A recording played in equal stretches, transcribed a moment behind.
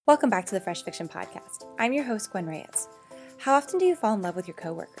Welcome back to the Fresh Fiction Podcast. I'm your host, Gwen Reyes. How often do you fall in love with your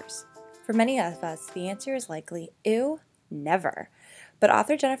coworkers? For many of us, the answer is likely, ew, never. But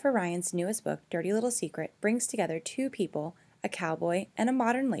author Jennifer Ryan's newest book, Dirty Little Secret, brings together two people, a cowboy and a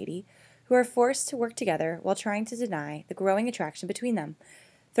modern lady, who are forced to work together while trying to deny the growing attraction between them.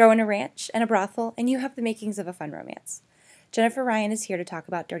 Throw in a ranch and a brothel, and you have the makings of a fun romance. Jennifer Ryan is here to talk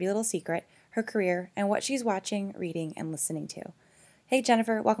about Dirty Little Secret, her career, and what she's watching, reading, and listening to. Hey,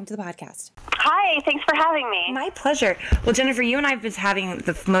 Jennifer, welcome to the podcast. Hi, thanks for having me. My pleasure. Well, Jennifer, you and I have been having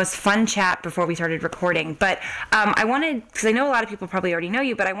the most fun chat before we started recording, but I wanted, because I know a lot of people probably already know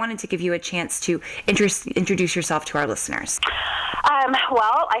you, but I wanted to give you a chance to introduce yourself to our listeners.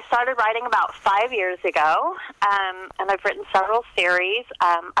 Well, I started writing about 5 years ago, and I've written several series.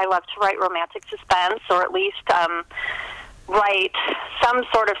 I love to write romantic suspense, or at least write some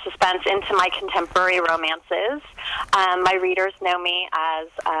sort of suspense into my contemporary romances. My readers know me as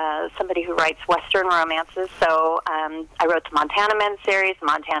somebody who writes Western romances, so I wrote the Montana Men series, the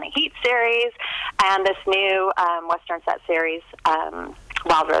Montana Heat series, and this new Western set series,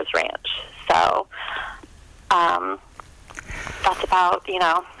 Wild Rose Ranch. So that's about,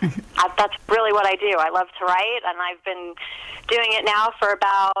 that's really what I do. I love to write, and I've been doing it now for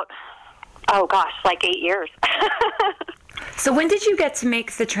about, 8 years. So when did you get to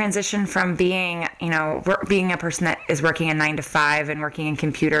make the transition from being, being a person that is working a 9 to 5 and working in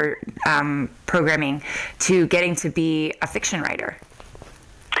computer programming to getting to be a fiction writer?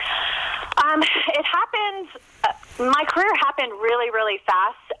 It happened, my career happened really, really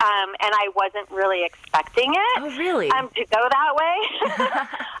fast, and I wasn't really expecting it. Oh, really? To go that way.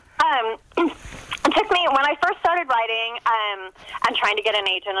 It took me, when I first started writing and trying to get an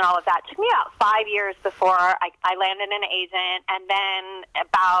agent and all of that, it took me about 5 years before I landed an agent, and then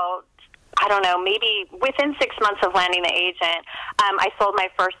about, maybe within 6 months of landing the agent, I sold my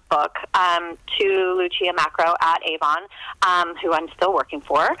first book to Lucia Macro at Avon, who I'm still working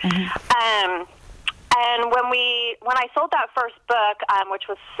for. Mm-hmm. And when I sold that first book, which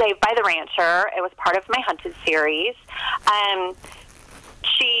was Saved by the Rancher, it was part of my Hunted series,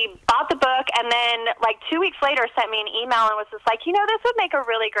 she bought the book, and then 2 weeks later sent me an email and was just like, this would make a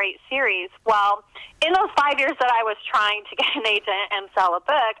really great series. Well, in those 5 years that I was trying to get an agent and sell a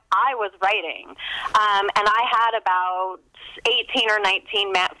book, I was writing. And I had about 18 or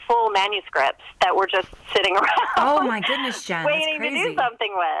 19 full manuscripts that were just sitting around. Oh, my goodness, Jen. Waiting to do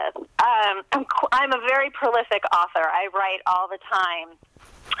something with. I'm a very prolific author. I write all the time.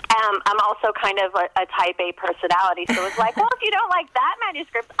 I'm also kind of a type A personality, so it's like, well, if you don't like that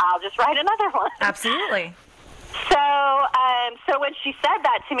manuscript, I'll just write another one. Absolutely. So when she said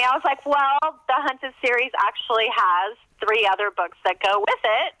that to me, I was like, well, the Hunted series actually has 3 other books that go with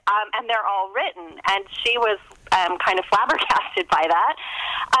it, and they're all written. And she was kind of flabbergasted by that.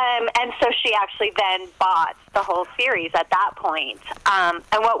 And so she actually then bought the whole series at that point.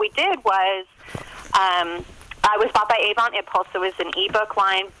 And what we did was... I was bought by Avon Impulse. It was an ebook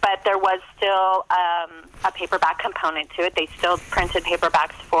line, but there was still a paperback component to it. They still printed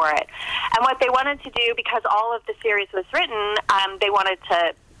paperbacks for it. And what they wanted to do, because all of the series was written, they wanted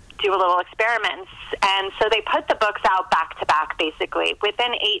to do a little experiment. And so they put the books out back to back, basically.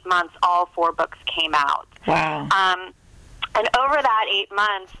 Within 8 months, all 4 books came out. Wow. And over that 8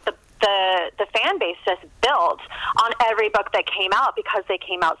 months, the fan base just built on every book that came out because they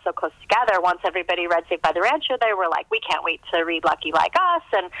came out so close together. Once everybody read Saved by the Rancher, they were like, we can't wait to read Lucky Like Us.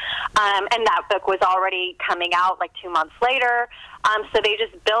 And that book was already coming out 2 months later. So they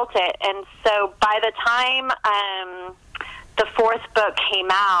just built it. And so by the time the 4th book came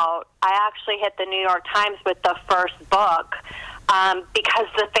out, I actually hit the New York Times with the first book because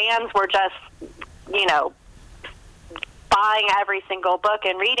the fans were just, buying every single book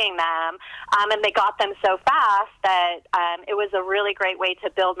and reading them, and they got them so fast that it was a really great way to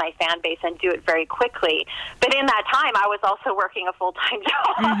build my fan base and do it very quickly. But in that time, I was also working a full-time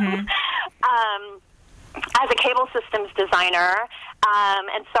job as a cable systems designer,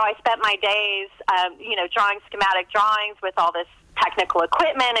 and so I spent my days, drawing schematic drawings with all this technical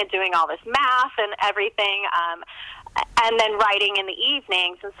equipment and doing all this math and everything, and then writing in the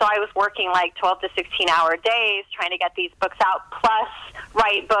evenings. And so I was working 12 to 16-hour days trying to get these books out, plus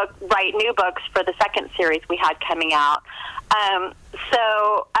write new books for the second series we had coming out.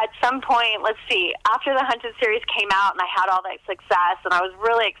 So at some point, after the Hunted series came out and I had all that success and I was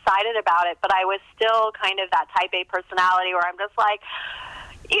really excited about it, but I was still kind of that type A personality where I'm just like,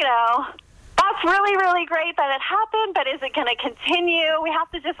 that's really, really great that it happened, but is it going to continue? We have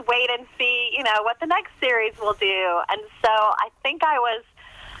to just wait and see, what the next series will do. And so I think I was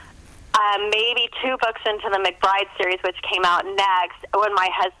maybe 2 books into the McBride series, which came out next, when my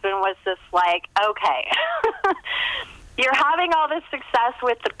husband was just like, okay, you're having all this success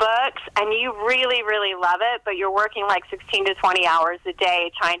with the books, and you really, really love it, but you're working like 16 to 20 hours a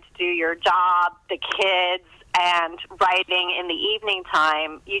day trying to do your job, the kids, and writing in the evening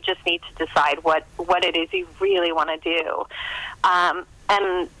time. You just need to decide what it is you really want to do.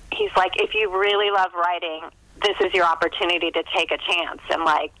 And he's like, if you really love writing, this is your opportunity to take a chance and,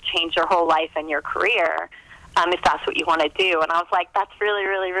 like, change your whole life and your career, if that's what you want to do. And I was like, that's really,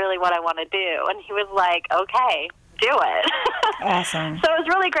 really, really what I want to do. And he was like, okay, do it. Awesome. So it was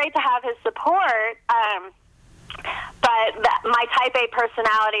really great to have his support. But my type A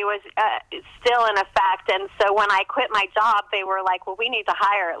personality was still in effect. And so when I quit my job, they were like, well, we need to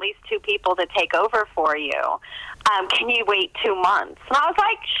hire at least 2 people to take over for you. Can you wait 2 months? And I was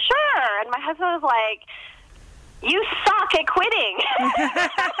like, sure. And my husband was like, you suck at quitting.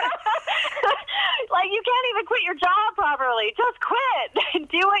 Like, you can't even quit your job properly. Just quit.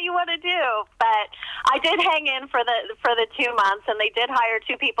 Do what you want to do. But I did hang in for the 2 months, and they did hire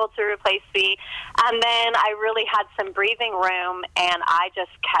 2 people to replace me. And then I really had some breathing room, and I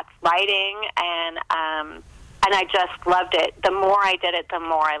just kept writing, and I just loved it. The more I did it, the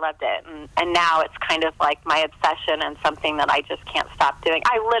more I loved it. And now it's kind of like my obsession and something that I just can't stop doing.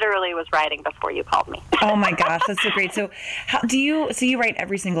 I literally was writing before you called me. Oh my gosh, that's so great. So you write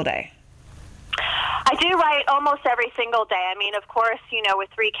every single day? I do write almost every single day. I mean, of course, with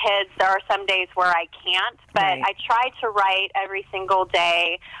 3 kids, there are some days where I can't, but right. I try to write every single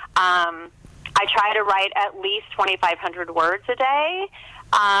day. I try to write at least 2,500 words a day.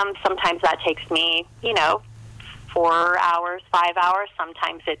 Sometimes that takes me, 4 hours, 5 hours.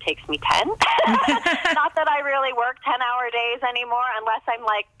 Sometimes it takes me 10. Not that I really work 10-hour days anymore, unless I'm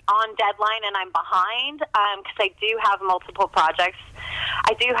like on deadline and I'm behind, because I do have multiple projects.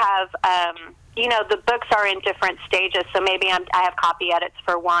 I do have, the books are in different stages. So maybe I have copy edits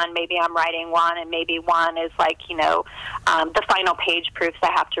for one, maybe I'm writing one, and maybe one is like, the final page proofs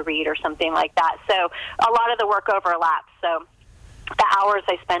I have to read or something like that. So a lot of the work overlaps. So the hours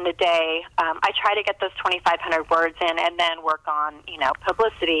I spend a day, I try to get those 2,500 words in and then work on,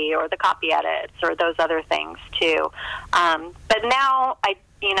 publicity or the copy edits or those other things too. But now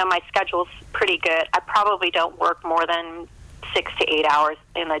my schedule's pretty good. I probably don't work more than 6 to 8 hours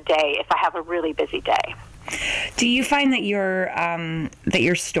in a day if I have a really busy day. Do you find that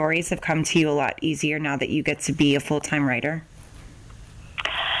your stories have come to you a lot easier now that you get to be a full-time writer?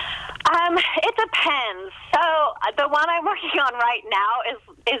 It depends. So the one I'm working on right now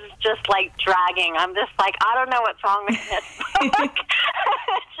is just like dragging. I'm just like, I don't know what's wrong with this book.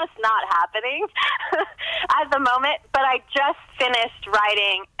 It's just not happening at the moment. But I just finished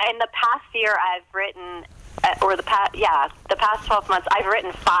writing. In the past year, I've written, the past 12 months, I've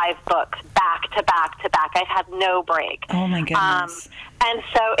written 5 books back to back to back. I've had no break. Oh my goodness. And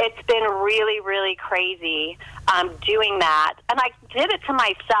so it's been really, really crazy doing that. And I did it to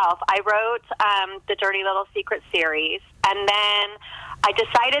myself. I wrote the Dirty Little Secret series, and then I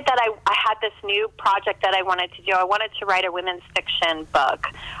decided that I had this new project that I wanted to do. I wanted to write a women's fiction book.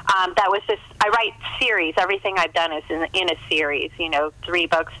 I write series. Everything I've done is in a series, 3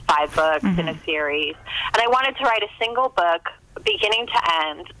 books, 5 books in a series. And I wanted to write a single book, beginning to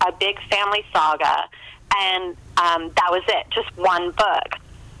end, a big family saga, and that was it, just one book.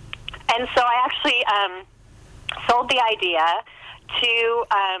 And so I actually sold the idea to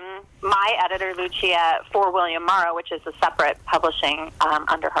my editor, Lucia, for William Morrow, which is a separate publishing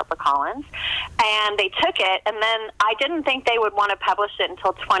under HarperCollins. And they took it, and then I didn't think they would want to publish it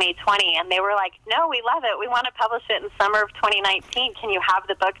until 2020. And they were like, no, we love it. We want to publish it in summer of 2019. Can you have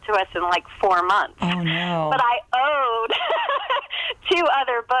the book to us in like 4 months? Oh, no. But I owed 2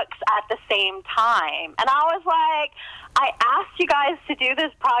 other books at the same time. And I was like, I asked you guys to do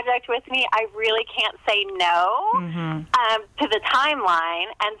this project with me. I really can't say no to the timeline.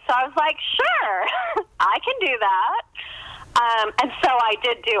 And so I was like, sure, I can do that. And so I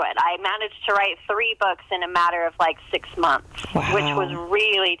did do it. I managed to write 3 books in a matter of like 6 months, which was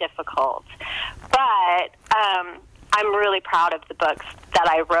really difficult. But I'm really proud of the books that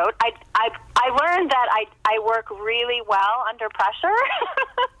I wrote. I learned that I work really well under pressure.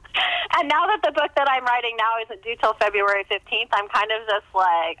 And now that the book that I'm writing now isn't due till February 15th, I'm kind of just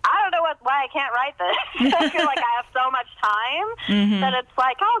like, I don't know why I can't write this. I feel like I have so much time that it's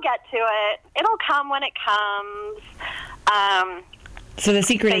like, I'll get to it. It'll come when it comes. So the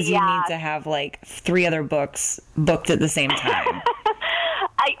secret is you need to have like 3 other books booked at the same time.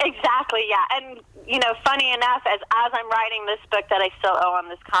 Exactly, yeah. And, funny enough, as I'm writing this book that I still owe on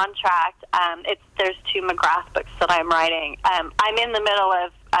this contract, there's 2 McGrath books that I'm writing. I'm in the middle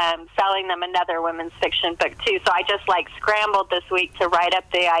of selling them another women's fiction book too. So I just like scrambled this week to write up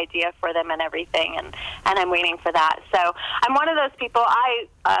the idea for them and everything, and I'm waiting for that. So I'm one of those people. I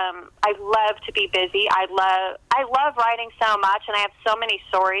love to be busy. I love writing so much, and I have so many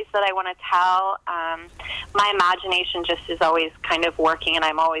stories that I want to tell. My imagination just is always kind of working, and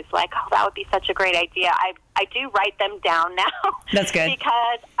I'm always like, oh, that would be such a great idea. I do write them down now. That's good.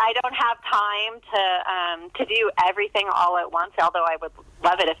 Because I don't have time to do everything all at once, although I would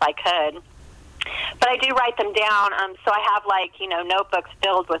love it if I could. But I do write them down, so I have, like, notebooks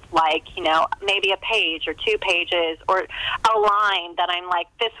filled with, like, maybe a page or 2 pages or a line that I'm like,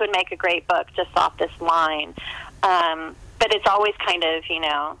 this would make a great book just off this line. But it's always kind of,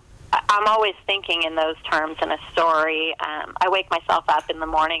 I'm always thinking in those terms in a story. I wake myself up in the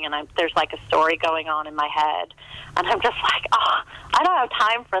morning and there's like a story going on in my head, and I'm just like, oh, I don't have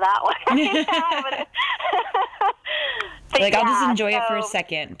time for that one. I'll just enjoy it for a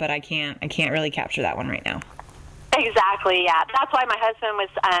second, but I can't really capture that one right now. Exactly, yeah. That's why my husband was,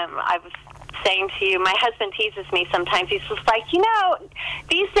 I was saying to you, my husband teases me sometimes. He's just like,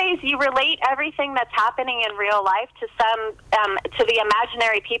 these days you relate everything that's happening in real life to to the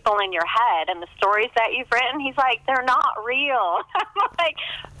imaginary people in your head, and the stories that you've written. He's like, they're not real. I'm like,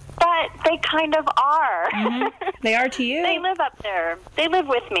 but they kind of are. Mm-hmm. They are to you. They live up there. They live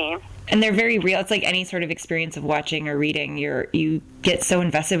with me. And they're very real. It's like any sort of experience of watching or reading. You get so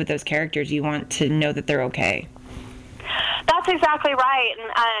invested with those characters. You want to know that they're okay. That's exactly right. And,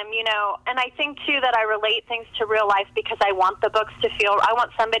 and I think, too, that I relate things to real life because I want the books to feel, I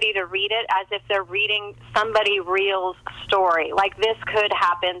want somebody to read it as if they're reading somebody real's story. Like, this could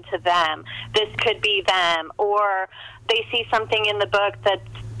happen to them. This could be them. Or they see something in the book that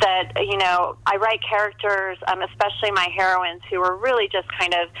I write characters, especially my heroines, who are really just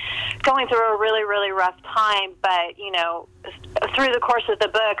kind of going through a really, really rough time. But, through the course of the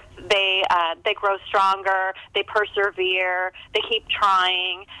book, they grow stronger, they persevere, they keep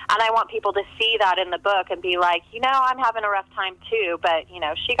trying. And I want people to see that in the book and be like, I'm having a rough time too, but,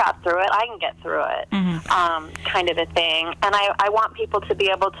 she got through it, I can get through it, kind of a thing. And I want people to be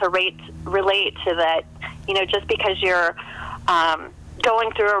able to relate to that, just because you're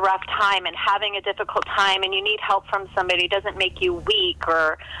going through a rough time and having a difficult time and you need help from somebody doesn't make you weak,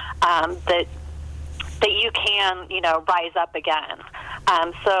 or that you can, rise up again.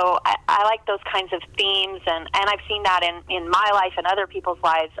 So I like those kinds of themes, and I've seen that in my life and other people's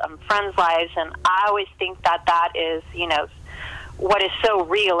lives, friends' lives, and I always think that is, what is so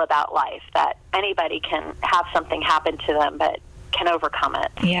real about life, that anybody can have something happen to them, but can overcome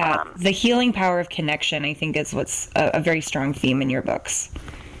it. Yeah, the healing power of connection, I think, is what's a very strong theme in your books.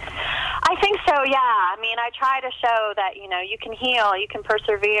 I think so, yeah. I mean, I try to show that, you can heal, you can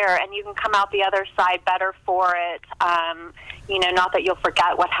persevere, and you can come out the other side better for it. Not that you'll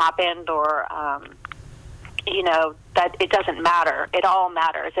forget what happened, or, that it doesn't matter. It all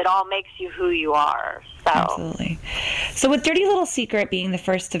matters. It all makes you who you are. So. Absolutely. So with Dirty Little Secret being the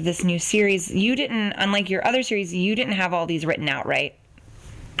first of this new series, you didn't, unlike your other series, you didn't have all these written out, right?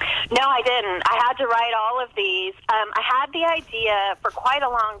 No, I didn't. I had to write all of these. I had the idea for quite a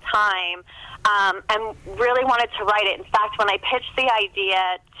long time, and really wanted to write it. In fact, when I pitched the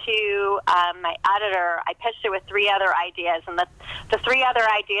idea to my editor, I pitched it with 3 other ideas, and the 3 other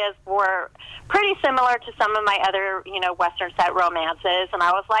ideas were pretty similar to some of my other, Western set romances, and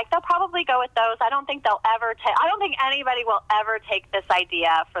I was like, they'll probably go with those. I don't think anybody will ever take this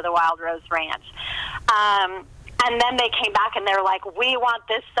idea for the Wild Rose Ranch. And then they came back and they were like, we want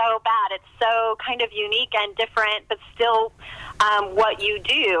this so bad. It's so kind of unique and different, but still what you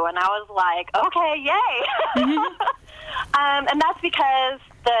do. And I was like, okay, yay. Mm-hmm. And that's because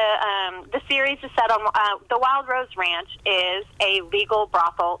the series is set on, the Wild Rose Ranch is a legal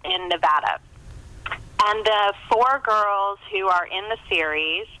brothel in Nevada. And the 4 girls who are in the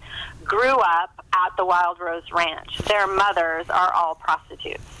series grew up at the Wild Rose Ranch. Their mothers are all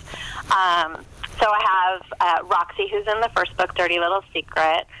prostitutes. So I have Roxy, who's in the first book, Dirty Little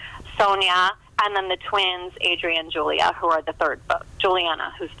Secret, Sonia, and then the twins, Adrienne and Julia, who are the third book,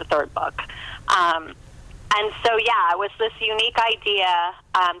 Juliana, who's the third book. And so, yeah, it was this unique idea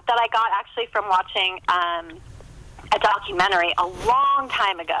that I got actually from watching a documentary a long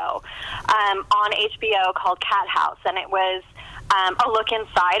time ago on HBO called Cat House, and it was a look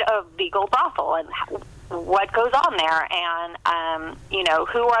inside a legal brothel and what goes on there, and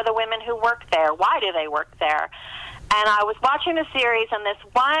who are the women who work there, why do they work there. And I was watching the series, and this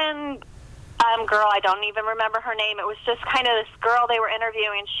one girl, I don't even remember her name, it was just kind of this girl they were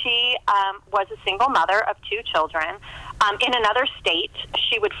interviewing. She was a single mother of 2 children in another state.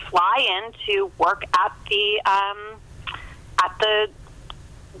 She would fly in to work at the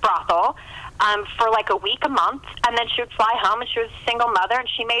brothel for like a week, a month, and then she would fly home, and she was a single mother, and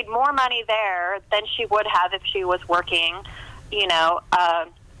she made more money there than she would have if she was working,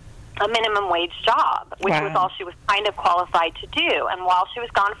 a minimum wage job, which was all she was kind of qualified to do. And while she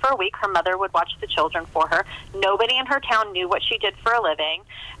was gone for a week, her mother would watch the children for her. Nobody in her town knew what she did for a living.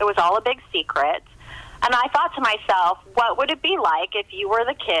 It was all a big secret. And I thought to myself, what would it be like if you were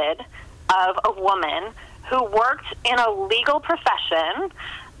the kid of a woman who worked in a legal profession,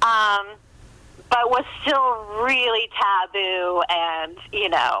 but was still really taboo and,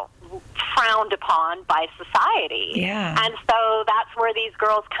 frowned upon by society. Yeah. And so that's where these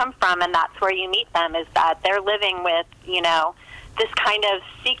girls come from, and that's where you meet them, is that they're living with, this kind of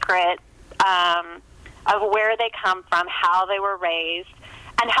secret of where they come from, how they were raised,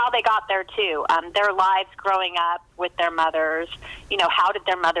 and how they got there, too. Their lives growing up with their mothers, how did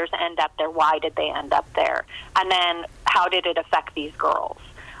their mothers end up there? Why did they end up there? And then how did it affect these girls?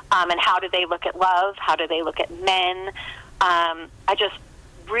 And how do they look at love? How do they look at men? I just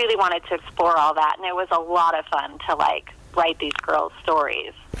really wanted to explore all that, and it was a lot of fun to, write these girls'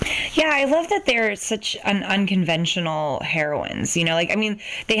 stories. Yeah, I love that they're such unconventional heroines.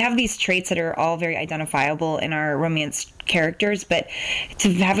 They have these traits that are all very identifiable in our romance characters, but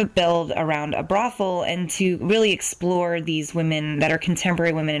to have it build around a brothel and to really explore these women that are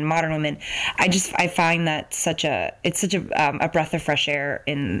contemporary women and modern women, I find that it's such a breath of fresh air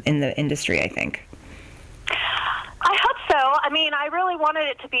in the industry, I think. I hope so. I really wanted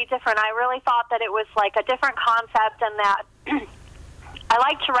it to be different. I really thought that it was like a different concept, and that I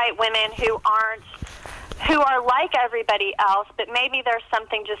like to write women who are like everybody else, but maybe there's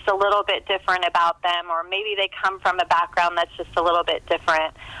something just a little bit different about them, or maybe they come from a background that's just a little bit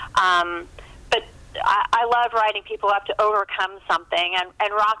different. But I love writing people who have to overcome something,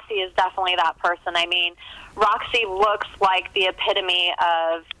 and Roxy is definitely that person. Roxy looks like the epitome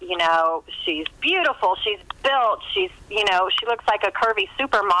of, she's beautiful, she's built, she looks like a curvy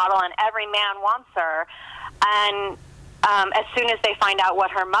supermodel, and every man wants her. And as soon as they find out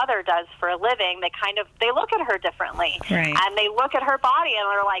what her mother does for a living, they look at her differently. Right. And they look at her body, and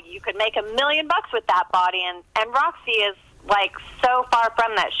they're like, you could make $1 million with that body. And Roxy is so far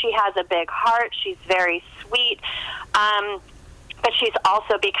from that. She has a big heart. She's very sweet. But she's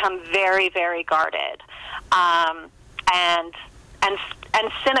also become very, very guarded. And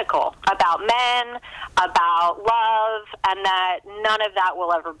cynical about men, about love, and that none of that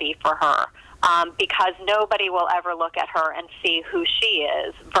will ever be for her, because nobody will ever look at her and see who she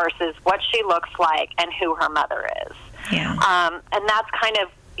is versus what she looks like and who her mother is. Yeah. And that's kind of,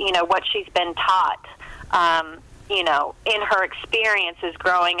 what she's been taught, in her experiences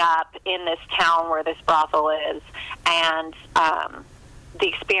growing up in this town where this brothel is, and the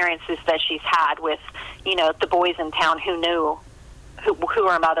experiences that she's had with, the boys in town who knew who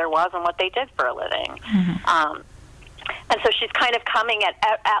her mother was and what they did for a living. Mm-hmm. And so she's kind of coming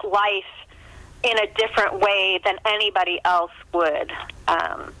at life in a different way than anybody else would,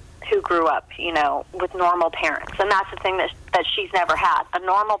 who grew up, with normal parents. And that's the thing that she's never had, a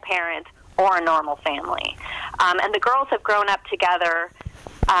normal parent or a normal family. And the girls have grown up together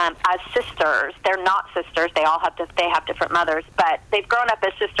as sisters. They're not sisters. They have different mothers, but they've grown up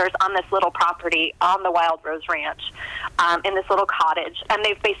as sisters on this little property on the Wild Rose Ranch, in this little cottage, and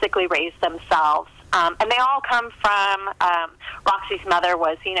they've basically raised themselves. And they all come from, Roxy's mother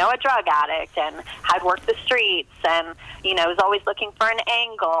was, a drug addict and had worked the streets and, was always looking for an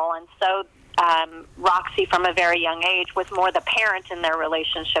angle. And so Roxy, from a very young age, was more the parent in their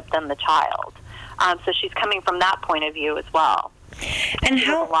relationship than the child. So she's coming from that point of view as well. And it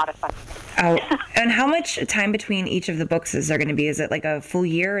was a lot of fun. And how much time between each of the books is there going to be? Is it like a full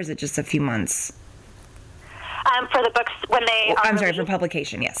year, or is it just a few months? For the books, when they I'm sorry, for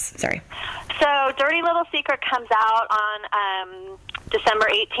publication, yes. Sorry. So Dirty Little Secret comes out on December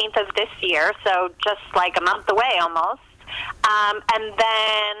 18th of this year, so just like a month away almost. And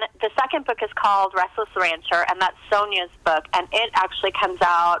then the second book is called Restless Rancher, and that's Sonia's book, and it actually comes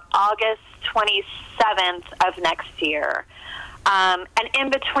out August 27th of next year. And in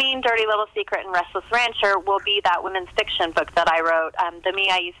between Dirty Little Secret and Restless Rancher will be that women's fiction book that I wrote, The Me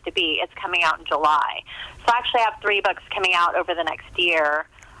I Used to Be. It's coming out in July. So I actually have 3 books coming out over the next year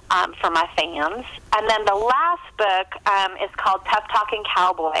for my fans. And then the last book is called Tough Talking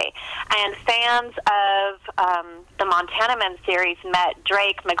Cowboy. And fans of the Montana Men series met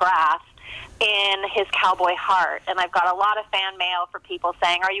Drake McGrath in his cowboy heart. And I've got a lot of fan mail for people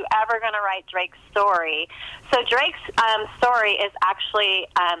saying, are you ever going to write Drake's story? So Drake's story is actually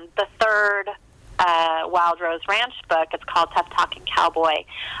the third Wild Rose Ranch book. It's called Tough Talking Cowboy.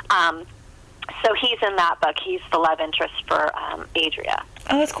 So he's in that book. He's the love interest for Adria.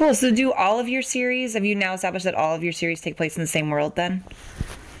 Oh, that's cool. So have you now established that all of your series take place in the same world then?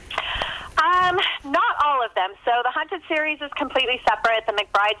 Not all of them. So the Hunted series is completely separate. The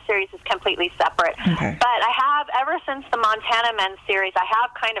McBride series is completely separate. Okay. But I have, ever since the Montana Men series, I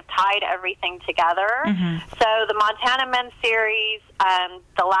have kind of tied everything together. Mm-hmm. So the Montana Men series,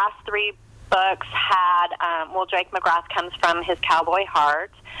 the last 3 books had, Drake McGrath comes from his cowboy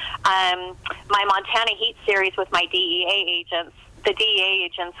heart. My Montana Heat series with my DEA agents, the DEA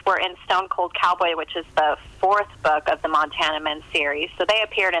agents were in Stone Cold Cowboy, which is the 4th book of the Montana Men series. So they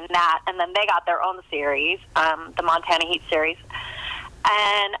appeared in that, and then they got their own series, the Montana Heat series.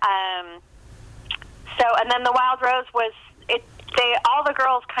 And and then the Wild Rose was, all the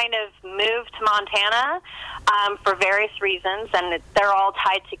girls kind of moved to Montana for various reasons, and they're all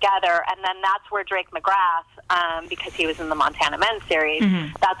tied together. And then that's where Drake McGrath, because he was in the Montana Men series,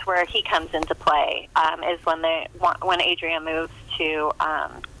 that's where he comes into play. Is when Adria moves to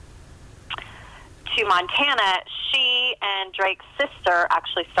Montana, she and Drake's sister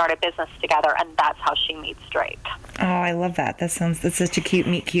actually start a business together, and that's how she meets Drake. Oh, I love that. That's such a cute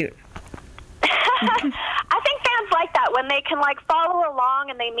meet cute. I think fans like that when they can follow along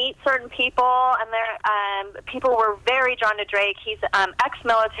and they meet certain people, and they're people were very drawn to Drake. He's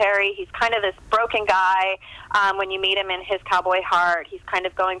ex-military. He's kind of this broken guy. When you meet him in his cowboy heart, he's kind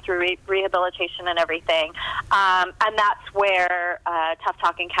of going through rehabilitation and everything. And that's where Tough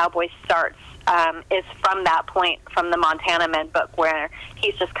Talking Cowboy starts. Is from that point, from the Montana Men book, where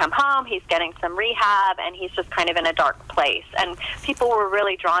he's just come home, he's getting some rehab, and he's just kind of in a dark place. And people were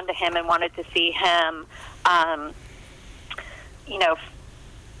really drawn to him and wanted to see him, find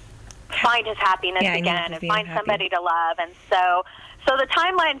his happiness again and find somebody to love. And so the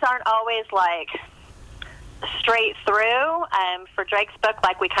timelines aren't always straight through. For Drake's book,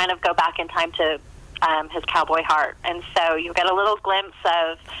 we kind of go back in time to his cowboy heart, and so you get a little glimpse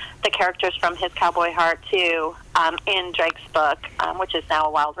of the characters from his cowboy heart too in Drake's book, which is now a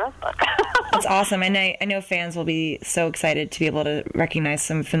Wild Rose book. That's awesome, and I know fans will be so excited to be able to recognize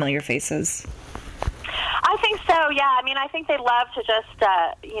some familiar faces. I think so, yeah. I mean, I think they love to just,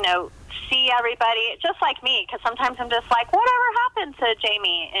 see everybody, just like me, because sometimes I'm just whatever happened to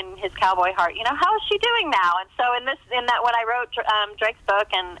Jamie in his cowboy heart? How is she doing now? And so when I wrote Drake's book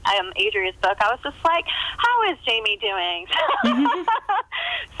and Adria's book, I was just how is Jamie doing?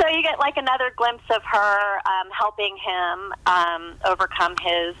 So you get another glimpse of her helping him overcome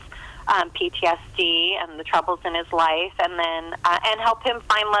his PTSD and the troubles in his life, and then and help him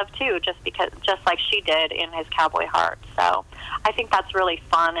find love too, just like she did in his cowboy heart. So I think that's really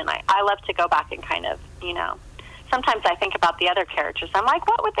fun, and I love to go back and kind of, sometimes I think about the other characters. I'm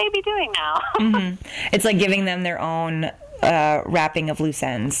what would they be doing now? Mm-hmm. It's like giving them their own wrapping of loose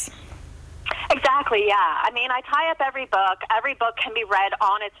ends. Exactly, yeah. I mean, I tie up every book. Every book can be read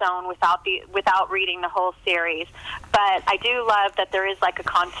on its own without reading the whole series. But I do love that there is a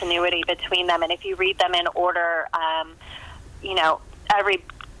continuity between them, and if you read them in order,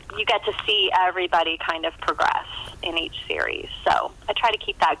 you get to see everybody kind of progress in each series. So I try to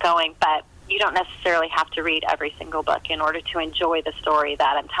keep that going, but you don't necessarily have to read every single book in order to enjoy the story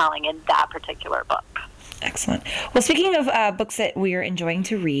that I'm telling in that particular book. Excellent. Well, speaking of books that we're enjoying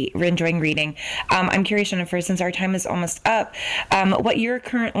reading, I'm curious, Jennifer, since our time is almost up,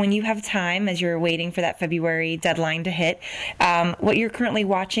 when you have time, as you're waiting for that February deadline to hit, what you're currently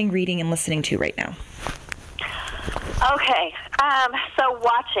watching, reading, and listening to right now. Okay. So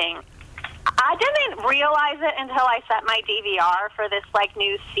watching. I didn't realize it until I set my DVR for this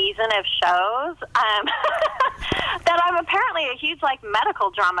new season of shows that I'm apparently a huge medical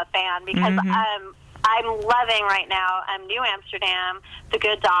drama fan, because I'm loving right now New Amsterdam, The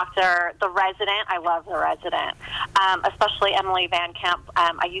Good Doctor, The Resident. I love The Resident, especially Emily Van Camp.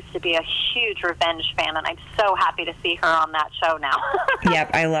 I used to be a huge Revenge fan, and I'm so happy to see her on that show now.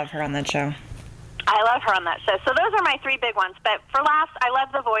 Yep, I love her on that show. I love her on that show. So those are my 3 big ones. But for laughs, I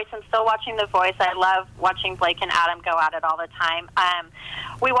love The Voice. I'm still watching The Voice. I love watching Blake and Adam go at it all the time.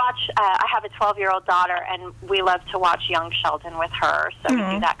 We watch, I have a 12-year-old daughter, and we love to watch Young Sheldon with her. So we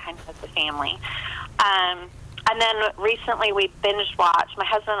do that kind of as a family. And then recently we binge watched. My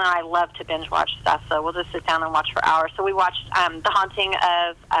husband and I love to binge watch stuff, so we'll just sit down and watch for hours. So we watched The Haunting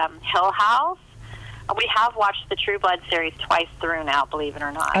of Hill House. We have watched the True Blood series twice through now, believe it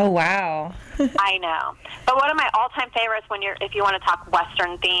or not. Oh, wow. I know. But one of my all-time favorites, if you want to talk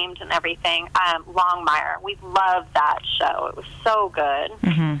Western themed and everything, Longmire. We loved that show. It was so good.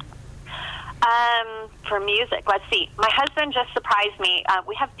 Mm-hmm. For music, let's see. My husband just surprised me.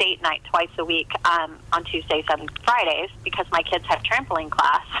 We have date night twice a week on Tuesdays and Fridays because my kids have trampoline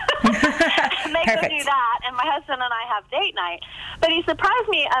class. And they go Perfect. do that, and my husband and I have date night. But he surprised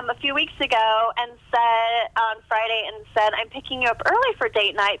me a few weeks ago and said on Friday I'm picking you up early for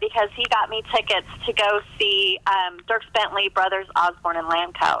date night because he got me tickets to go see Dierks Bentley, Brothers Osborne, and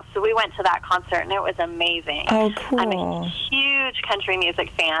Lamco. So we went to that concert, and it was amazing. Oh, cool. I'm a huge country music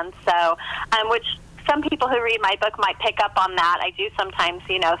fan, so which some people who read my book might pick up on that. I do sometimes,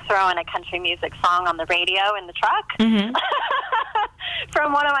 throw in a country music song on the radio in the truck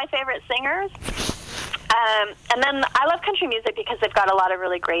from one of my favorite singers. And then I love country music because they've got a lot of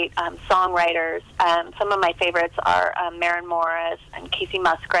really great songwriters. Some of my favorites are Maren Morris and Casey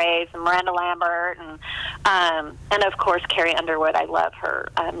Musgraves and Miranda Lambert and of course Carrie Underwood. I love her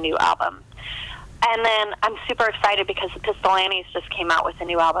new album. And then I'm super excited because the Pistol Annies just came out with a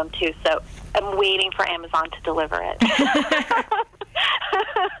new album too, so I'm waiting for Amazon to deliver it.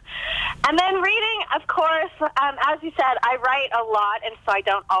 And then reading, of course, as you said, I write a lot, and so I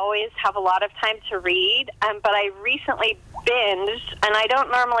don't always have a lot of time to read, but I recently binged, and I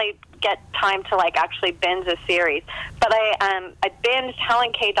don't normally get time to actually binge a series, but I binged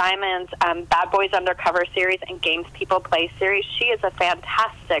Helen K. Diamond's Bad Boys Undercover series and Games People Play series. She is a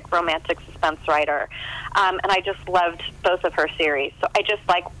fantastic romantic suspense writer, and I just loved both of her series. So I just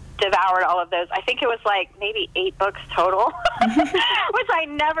devoured all of those. I think it was maybe 8 books total, which I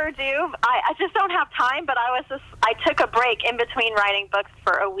never do. I just don't have time, but I took a break in between writing books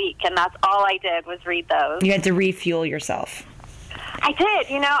for a week, and that's all I did was read those. You had to refuel yourself. I did.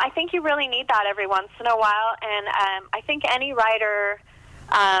 I think you really need that every once in a while, and I think any writer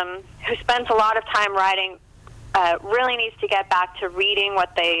who spends a lot of time writing really needs to get back to reading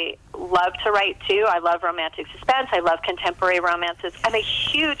what they love to write too. I love romantic suspense. I love contemporary romances. I'm a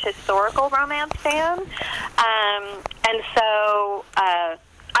huge historical romance fan, and so I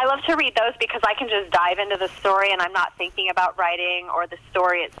love to read those because I can just dive into the story and I'm not thinking about writing or the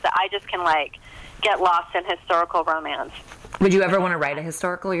story. I just can get lost in historical romance. Would you ever want to write a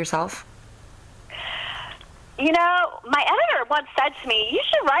historical yourself? My editor once said to me, you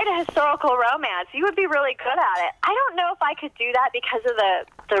should write a historical romance. You would be really good at it. I don't know if I could do that because of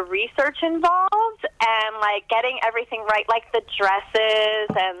the research involved and, getting everything right, the dresses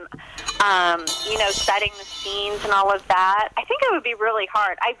and, setting the scenes and all of that. I think it would be really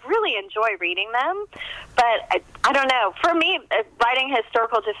hard. I really enjoy reading them, but I don't know. For me, writing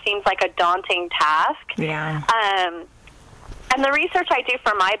historical just seems like a daunting task. Yeah. And the research I do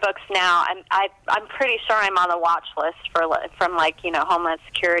for my books now, I'm pretty sure I'm on the watch list from Homeland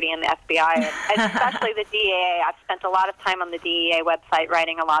Security and the FBI, and especially the DEA. I've spent a lot of time on the DEA website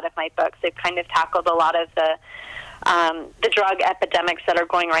writing a lot of my books. They've kind of tackled a lot of the drug epidemics that are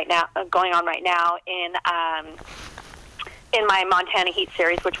going on right now in my Montana Heat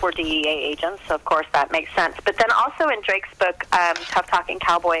series, which were DEA agents. So of course that makes sense. But then also in Drake's book, Tough Talking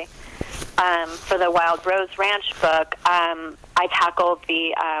Cowboy. For the Wild Rose Ranch book, I tackled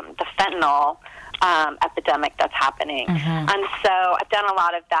the fentanyl epidemic that's happening. And so I've done a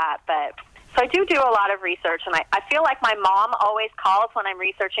lot of that. So I do a lot of research, and I feel like my mom always calls when I'm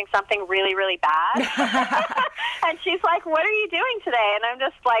researching something really, really bad. And she's like, what are you doing today? And I'm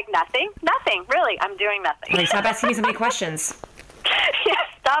just like, nothing, really. I'm doing nothing. Stop asking me so many questions. Yeah,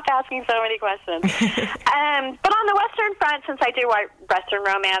 stop asking so many questions. But on the Western front, since I do write Western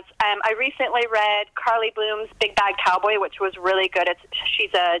romance, I recently read Carly Bloom's Big Bad Cowboy, which was really good. It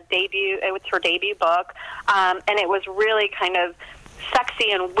was her debut book, and it was really kind of sexy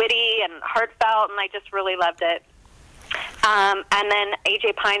and witty and heartfelt, and I just really loved it. And then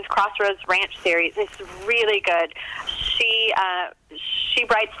A.J. Pine's Crossroads Ranch series is really good. She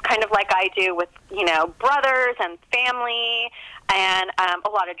writes kind of like I do with, brothers and family and a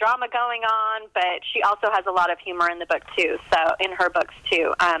lot of drama going on, but she also has a lot of humor in the book too, so in her books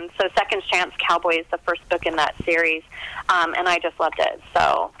too. So Second Chance Cowboy is the first book in that series, and I just loved it.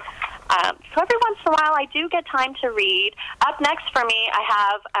 So every once in a while I do get time to read. Up next for me, I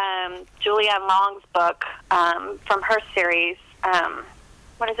have Julianne Long's book from her series.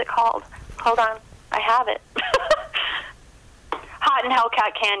 What is it called? Hold on. I have it. Hot in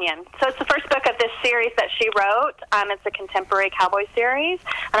Hellcat Canyon. So it's the first book of this series that she wrote. It's a contemporary cowboy series,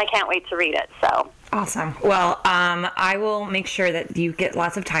 and I can't wait to read it. So awesome. Well, I will make sure that you get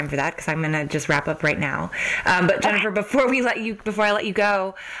lots of time for that because I'm going to just wrap up right now. But Jennifer, before I let you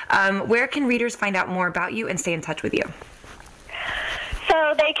go, where can readers find out more about you and stay in touch with you?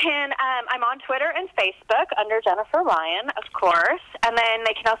 So they can, I'm on Twitter and Facebook under Jennifer Ryan, of course. And then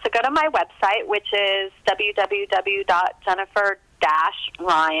they can also go to my website, which is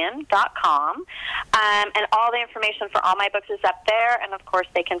www.jennifer-ryan.com. And all the information for all my books is up there. And, of course,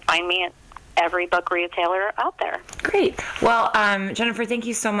 they can find me every book retailer out there. Great. Well, Jennifer, thank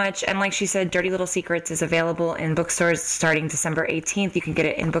you so much. And like she said, Dirty Little Secrets is available in bookstores starting December 18th. You can get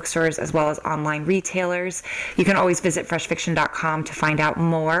it in bookstores as well as online retailers. You can always visit freshfiction.com to find out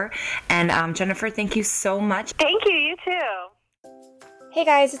more. And Jennifer, thank you so much. Thank you. You too. Hey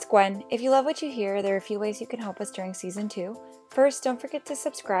guys, it's Gwen. If you love what you hear, there are a few ways you can help us during season 2. First, don't forget to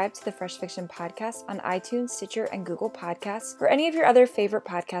subscribe to the Fresh Fiction Podcast on iTunes, Stitcher, and Google Podcasts, or any of your other favorite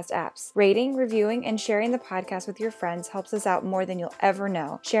podcast apps. Rating, reviewing, and sharing the podcast with your friends helps us out more than you'll ever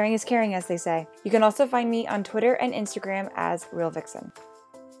know. Sharing is caring, as they say. You can also find me on Twitter and Instagram as Real Vixen.